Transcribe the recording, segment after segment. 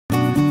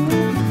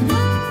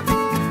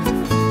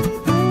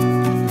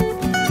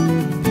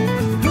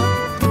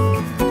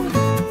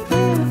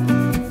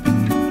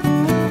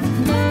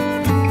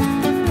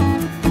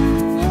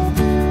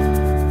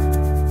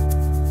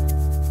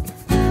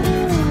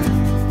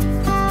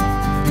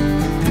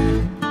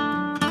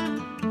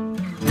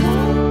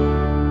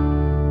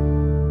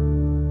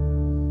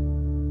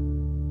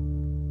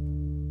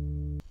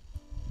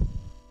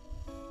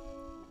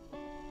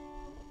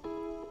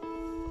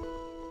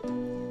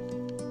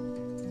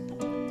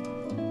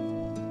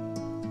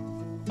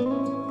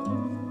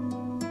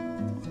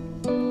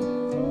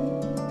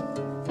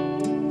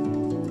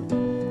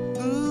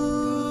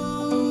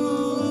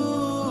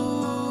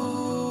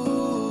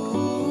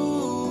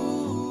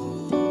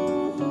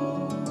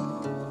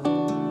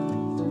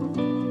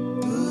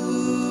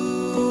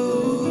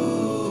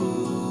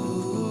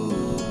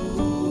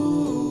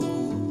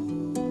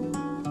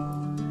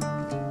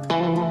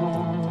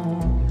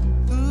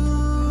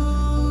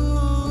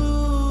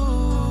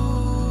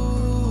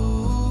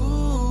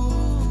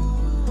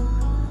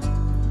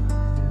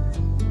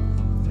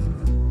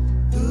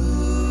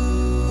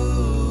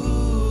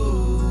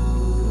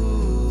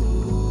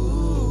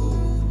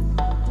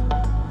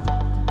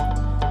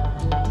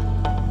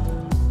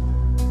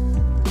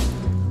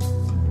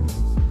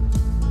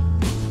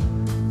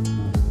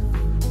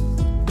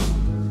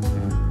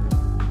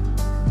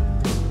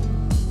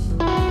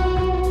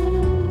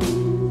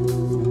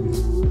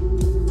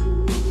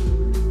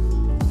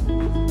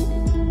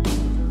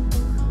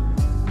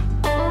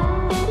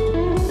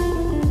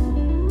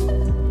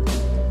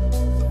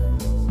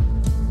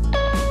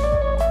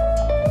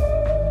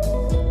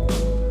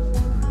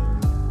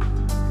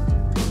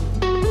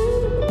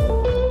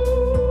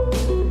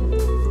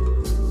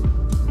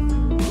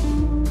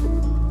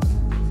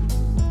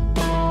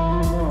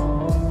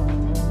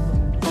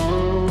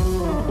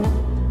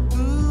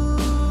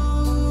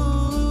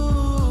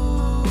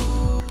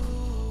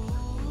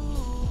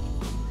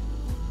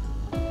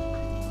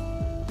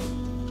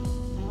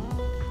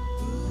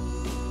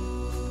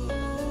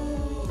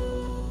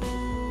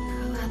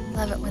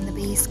love it when the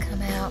bees come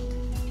out.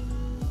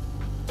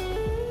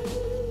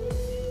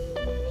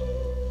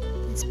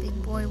 This big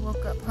boy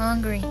woke up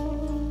hungry.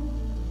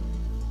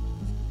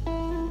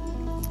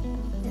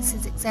 This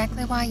is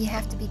exactly why you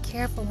have to be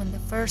careful when the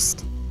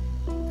first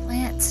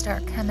plants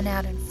start coming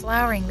out and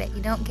flowering, that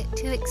you don't get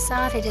too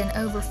excited and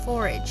over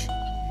forage,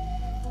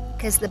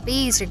 because the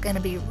bees are going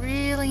to be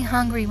really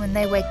hungry when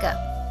they wake up.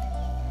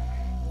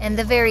 And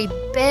the very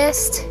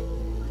best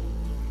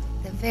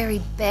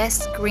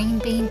green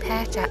bean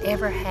patch I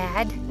ever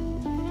had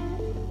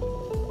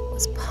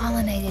was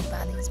pollinated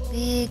by these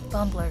big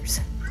bumblers.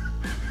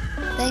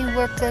 They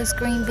worked those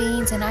green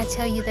beans, and I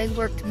tell you, they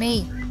worked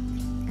me,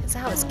 because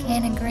I was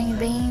canning green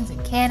beans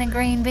and canning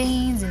green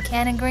beans and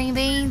canning green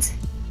beans.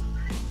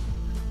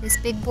 This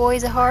big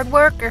boy's a hard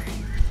worker.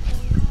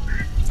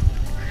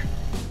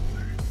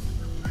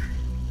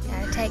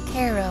 Gotta take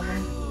care of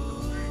him.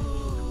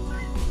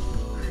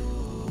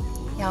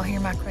 Y'all hear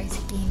my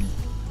crazy guinea?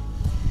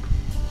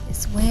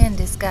 This wind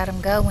has got him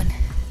going.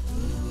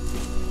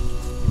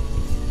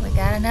 We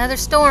got another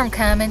storm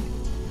coming.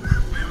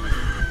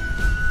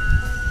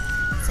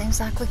 Seems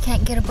like we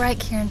can't get a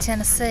break here in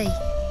Tennessee.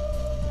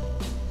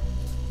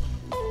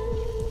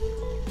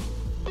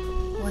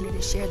 Wanted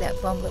to share that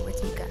bumblet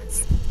with you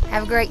guys.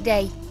 Have a great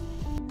day.